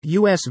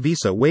U.S.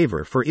 visa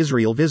waiver for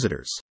Israel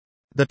visitors.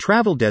 The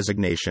travel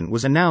designation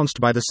was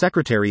announced by the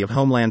Secretary of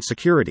Homeland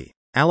Security,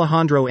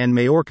 Alejandro N.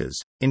 Mayorkas,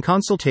 in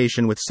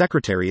consultation with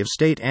Secretary of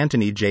State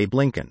Antony J.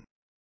 Blinken.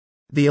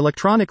 The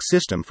Electronic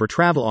System for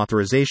Travel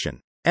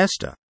Authorization,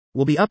 ESTA,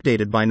 will be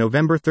updated by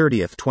November 30,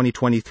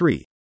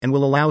 2023, and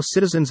will allow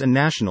citizens and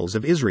nationals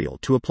of Israel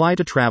to apply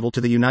to travel to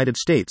the United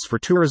States for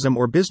tourism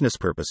or business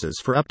purposes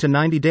for up to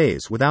 90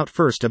 days without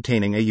first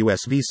obtaining a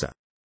U.S. visa.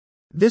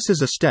 This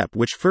is a step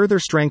which further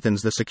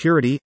strengthens the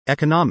security,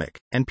 economic,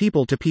 and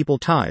people-to-people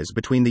ties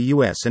between the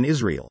U.S. and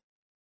Israel.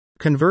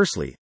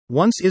 Conversely,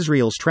 once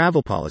Israel's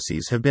travel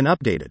policies have been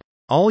updated,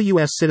 all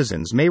U.S.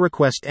 citizens may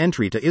request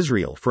entry to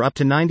Israel for up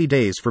to 90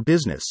 days for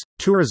business,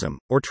 tourism,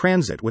 or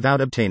transit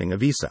without obtaining a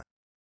visa.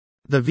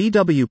 The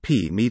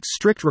VWP meets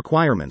strict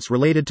requirements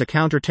related to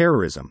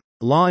counterterrorism,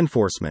 law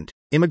enforcement,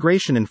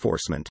 immigration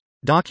enforcement,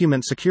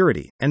 document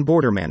security, and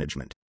border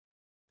management.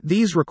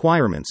 These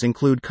requirements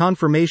include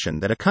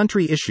confirmation that a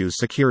country issues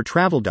secure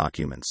travel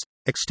documents,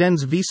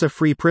 extends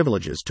visa-free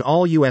privileges to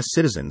all U.S.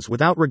 citizens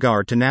without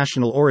regard to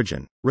national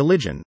origin,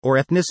 religion, or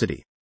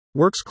ethnicity,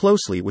 works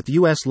closely with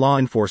U.S. law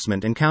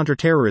enforcement and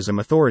counterterrorism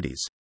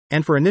authorities,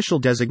 and for initial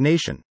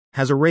designation,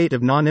 has a rate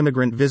of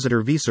non-immigrant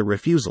visitor visa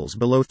refusals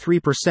below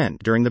 3%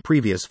 during the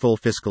previous full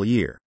fiscal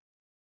year.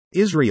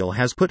 Israel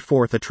has put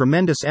forth a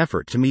tremendous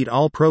effort to meet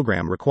all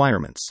program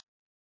requirements.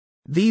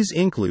 These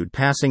include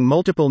passing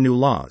multiple new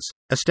laws,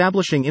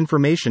 establishing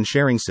information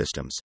sharing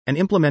systems, and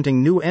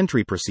implementing new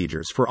entry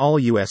procedures for all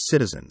U.S.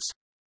 citizens.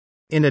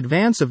 In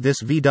advance of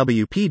this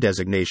VWP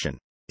designation,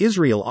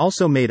 Israel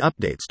also made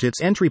updates to its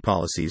entry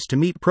policies to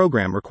meet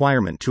program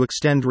requirement to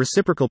extend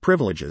reciprocal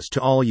privileges to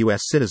all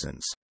U.S.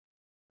 citizens.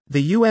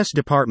 The U.S.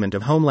 Department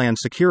of Homeland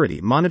Security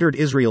monitored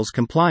Israel's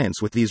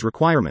compliance with these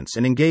requirements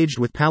and engaged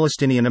with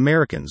Palestinian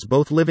Americans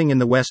both living in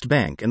the West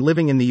Bank and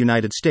living in the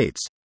United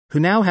States, who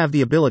now have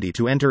the ability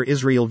to enter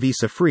Israel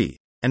visa-free,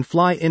 and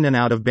fly in and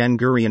out of Ben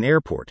Gurion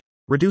Airport,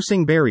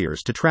 reducing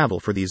barriers to travel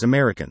for these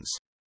Americans.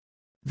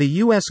 The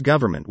U.S.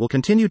 government will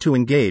continue to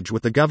engage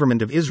with the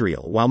government of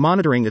Israel while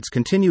monitoring its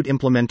continued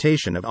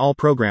implementation of all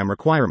program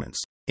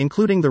requirements,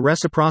 including the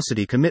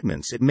reciprocity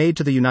commitments it made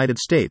to the United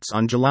States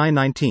on July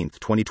 19,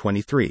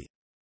 2023.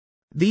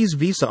 These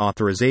visa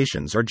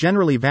authorizations are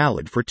generally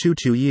valid for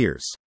 2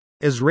 years.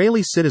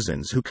 Israeli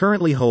citizens who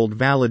currently hold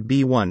valid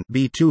B1,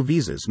 B2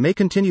 visas may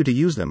continue to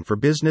use them for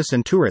business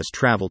and tourist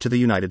travel to the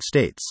United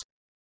States.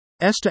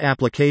 ESTA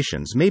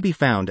applications may be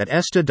found at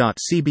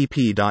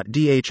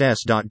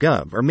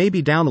esta.cbp.dhs.gov or may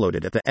be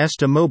downloaded at the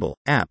ESTA mobile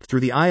app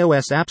through the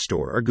iOS App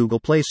Store or Google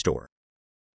Play Store.